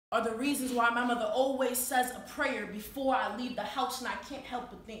are the reasons why my mother always says a prayer before I leave the house, and I can't help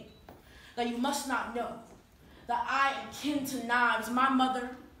but think that you must not know that I am kin to knives. My mother,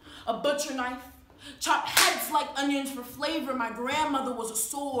 a butcher knife, chopped heads like onions for flavor. My grandmother was a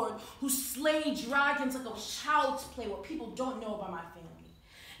sword who slayed dragons like a child's play. What people don't know about my family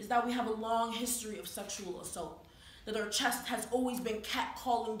is that we have a long history of sexual assault, that our chest has always been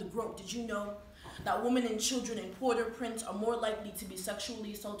catcalling the throat. Did you know that women and children in Port-au-Prince are more likely to be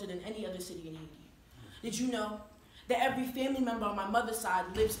sexually assaulted than any other city in Haiti? Did you know that every family member on my mother's side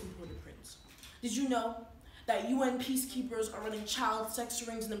lives in Port-au-Prince? Did you know that UN peacekeepers are running child sex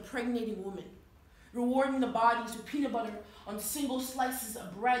rings and impregnating women, rewarding the bodies with peanut butter on single slices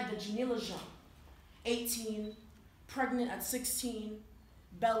of bread? The Janila Jean, 18, pregnant at 16,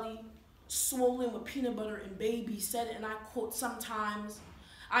 belly swollen with peanut butter and baby, said, and I quote, "Sometimes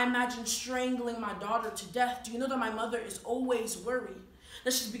I imagine strangling my daughter to death." Do you know that my mother is always worried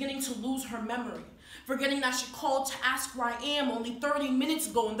that she's beginning to lose her memory, forgetting that she called to ask where I am only 30 minutes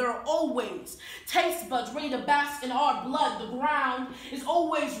ago, and there are always taste buds ready to bask in our blood. The ground is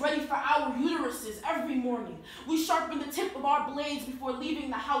always ready for our uteruses. Every morning, we sharpen the tip of our blades before leaving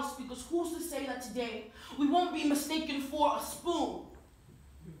the house, because who's to say that today we won't be mistaken for a spoon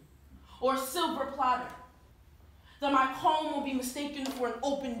or a silver platter? That my comb will be mistaken for an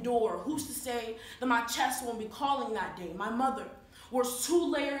open door. Who's to say that my chest won't be calling that day? My mother wears 2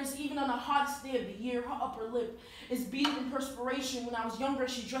 layers even on the hottest day of the year. Her upper lip is beaded in perspiration. When I was younger,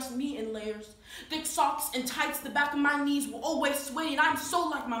 she dressed me in layers. Thick socks and tights, the back of my knees will always sway, and I'm so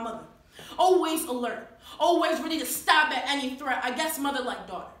like my mother. Always alert, always ready to stab at any threat. I guess mother like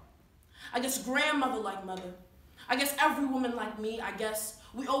daughter. I guess grandmother like mother. I guess every woman like me. I guess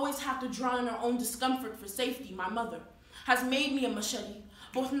we always have to drown in our own discomfort for safety. My mother has made me a machete,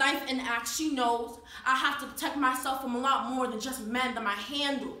 both knife and axe. She knows I have to protect myself from a lot more than just men, that my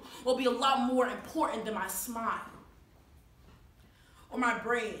handle will be a lot more important than my smile, or my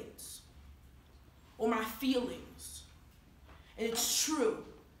brains, or my feelings. And it's true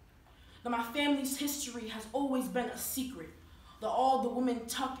that my family's history has always been a secret, that all the women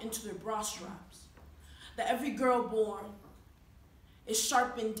tuck into their bra straps, that every girl born is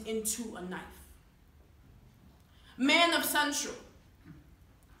sharpened into a knife. Man of Central,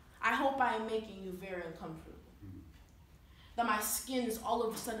 I hope I am making you very uncomfortable. That my skin is all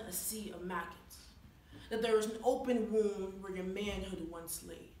of a sudden a sea of maggots. That there is an open wound where your manhood once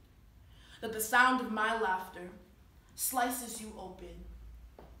laid. That the sound of my laughter slices you open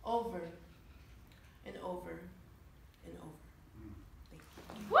over and over and over. Thank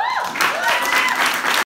you. Woo!